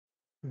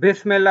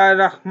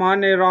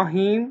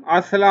Bismillahirrahmanirrahim.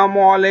 Assalamu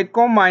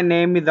alaikum. My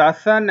name is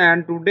Hassan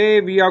and today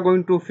we are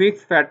going to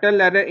fix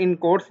fatal error in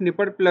code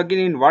snippet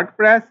plugin in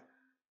WordPress.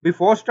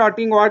 Before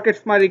starting work,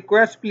 it's my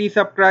request, please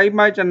subscribe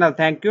my channel.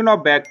 Thank you. Now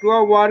back to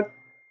our work.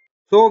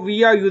 So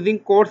we are using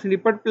code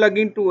snippet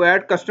plugin to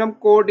add custom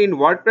code in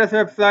WordPress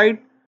website.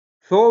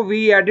 So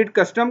we added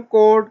custom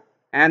code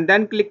and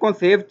then click on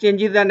save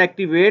changes and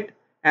activate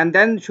and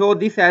then show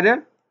this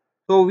error.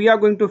 So we are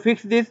going to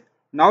fix this.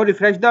 Now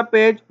refresh the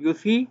page. You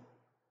see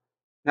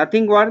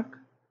nothing work.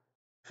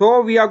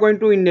 So we are going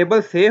to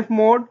enable safe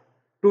mode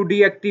to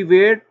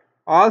deactivate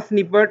all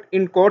snippet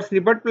in code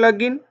snippet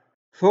plugin.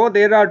 So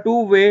there are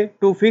two ways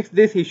to fix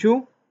this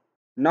issue.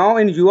 Now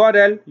in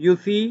URL you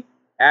see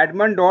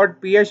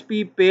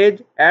admin.php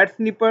page add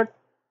snippet.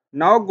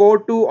 Now go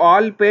to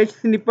all page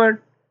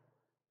snippet.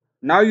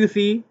 Now you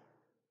see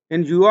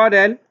in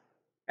URL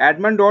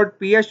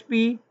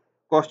admin.php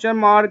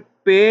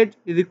page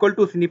is equal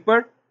to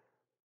snippet.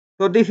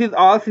 So this is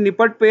all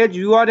snippet page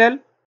URL.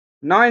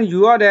 Now in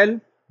URL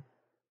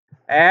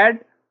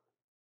add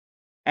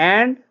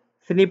and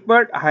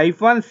snippet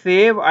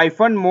save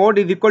mode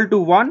is equal to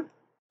 1.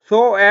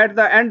 So at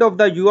the end of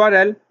the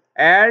URL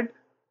add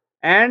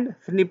and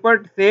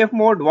snippet safe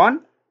mode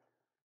 1.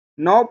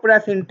 Now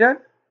press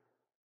enter.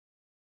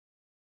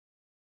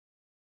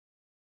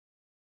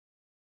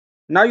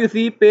 Now you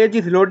see page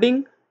is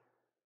loading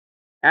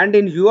and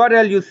in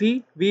URL you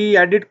see we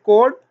added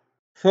code.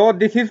 So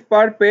this is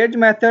per page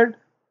method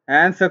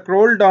and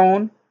scroll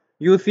down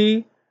you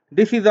see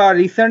this is our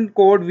recent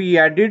code we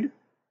added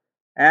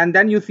and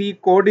then you see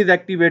code is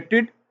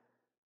activated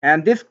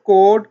and this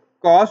code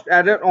caused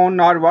error on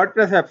our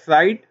WordPress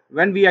website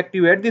when we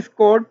activate this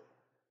code.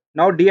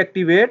 Now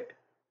deactivate,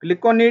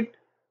 click on it.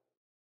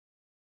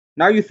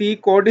 Now you see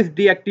code is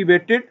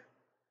deactivated.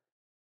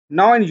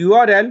 Now in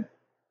URL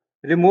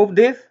remove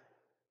this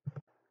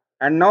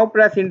and now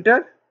press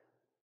enter.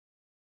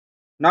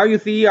 Now you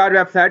see our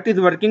website is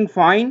working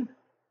fine.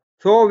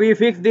 So we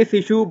fix this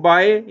issue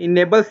by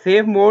enable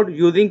safe mode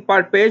using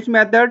per page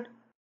method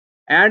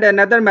and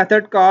another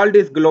method called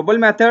is global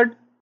method.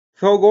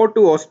 So go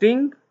to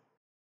hosting.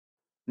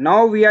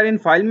 Now we are in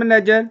file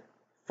manager.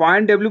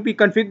 Find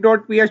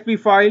wp-config.php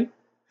file.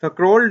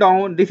 Scroll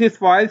down. This is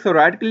file. So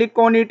right click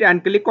on it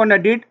and click on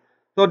edit.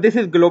 So this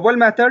is global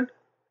method.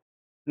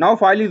 Now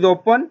file is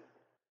open.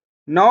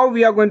 Now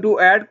we are going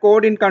to add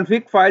code in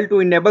config file to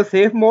enable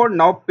safe mode.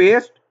 Now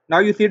paste. Now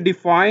you see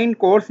define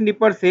code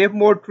snippet safe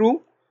mode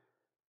true.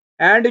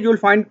 And you will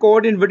find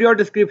code in video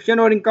description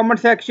or in comment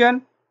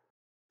section.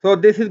 So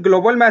this is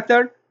global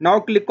method.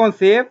 Now click on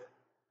save.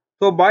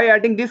 So by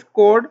adding this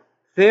code,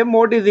 save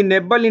mode is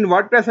enabled in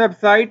WordPress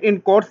website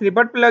in code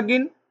snippet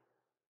plugin.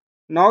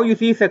 Now you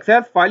see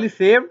success file is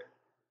saved.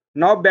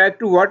 Now back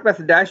to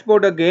WordPress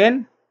dashboard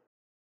again.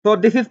 So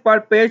this is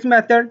per page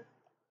method.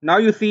 Now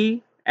you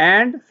see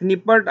and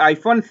snippet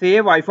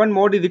save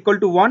mode is equal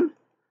to 1.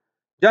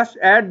 Just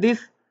add this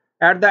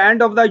at the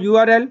end of the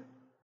URL.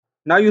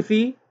 Now you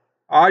see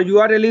our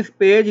URL is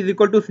page is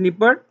equal to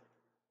snippet.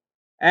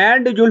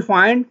 And you'll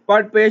find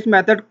per page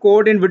method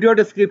code in video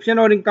description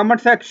or in comment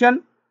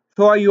section.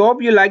 So I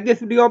hope you like this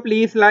video.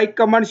 Please like,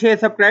 comment, share,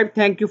 subscribe.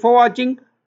 Thank you for watching.